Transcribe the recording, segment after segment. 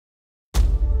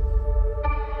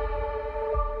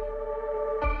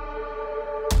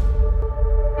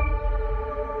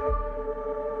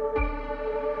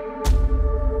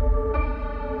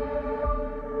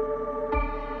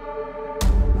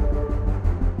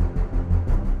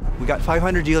got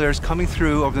 500 dealers coming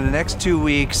through over the next 2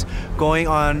 weeks, going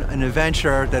on an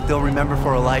adventure that they'll remember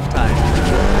for a lifetime.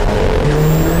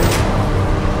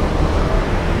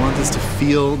 We want this to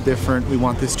feel different. We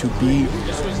want this to be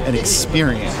an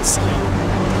experience.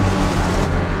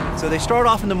 So they start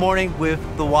off in the morning with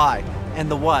the why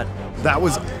and the what. That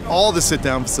was all the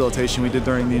sit-down facilitation we did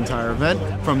during the entire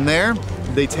event. From there,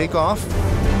 they take off.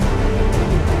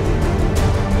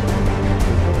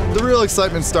 The real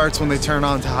excitement starts when they turn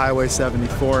onto Highway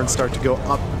 74 and start to go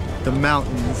up the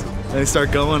mountains. And they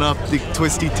start going up the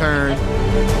twisty turn.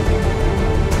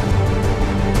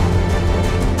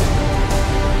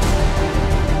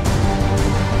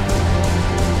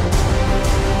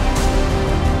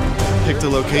 Picked a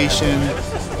location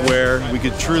where we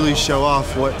could truly show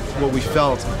off what we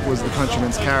felt was the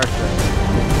Countryman's character.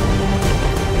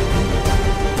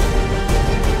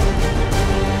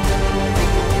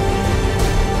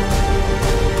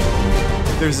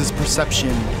 There's this perception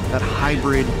that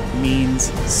hybrid means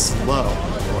slow.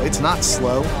 Well, it's not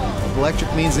slow.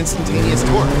 Electric means instantaneous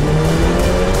torque.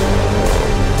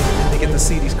 They get to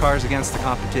see these cars against the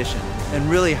competition and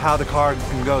really how the car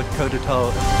can go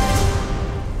toe-to-toe.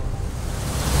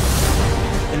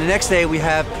 And the next day we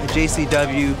have a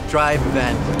JCW drive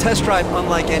event, a test drive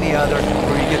unlike any other,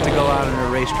 where you get to go out on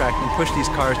a racetrack and push these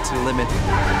cars to the limit.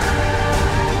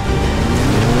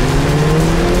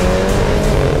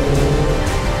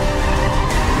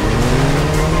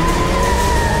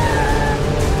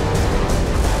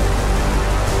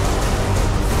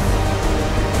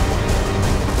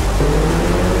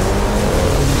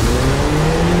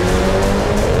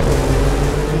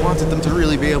 Them to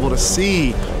really be able to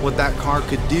see what that car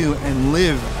could do and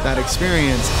live that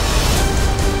experience.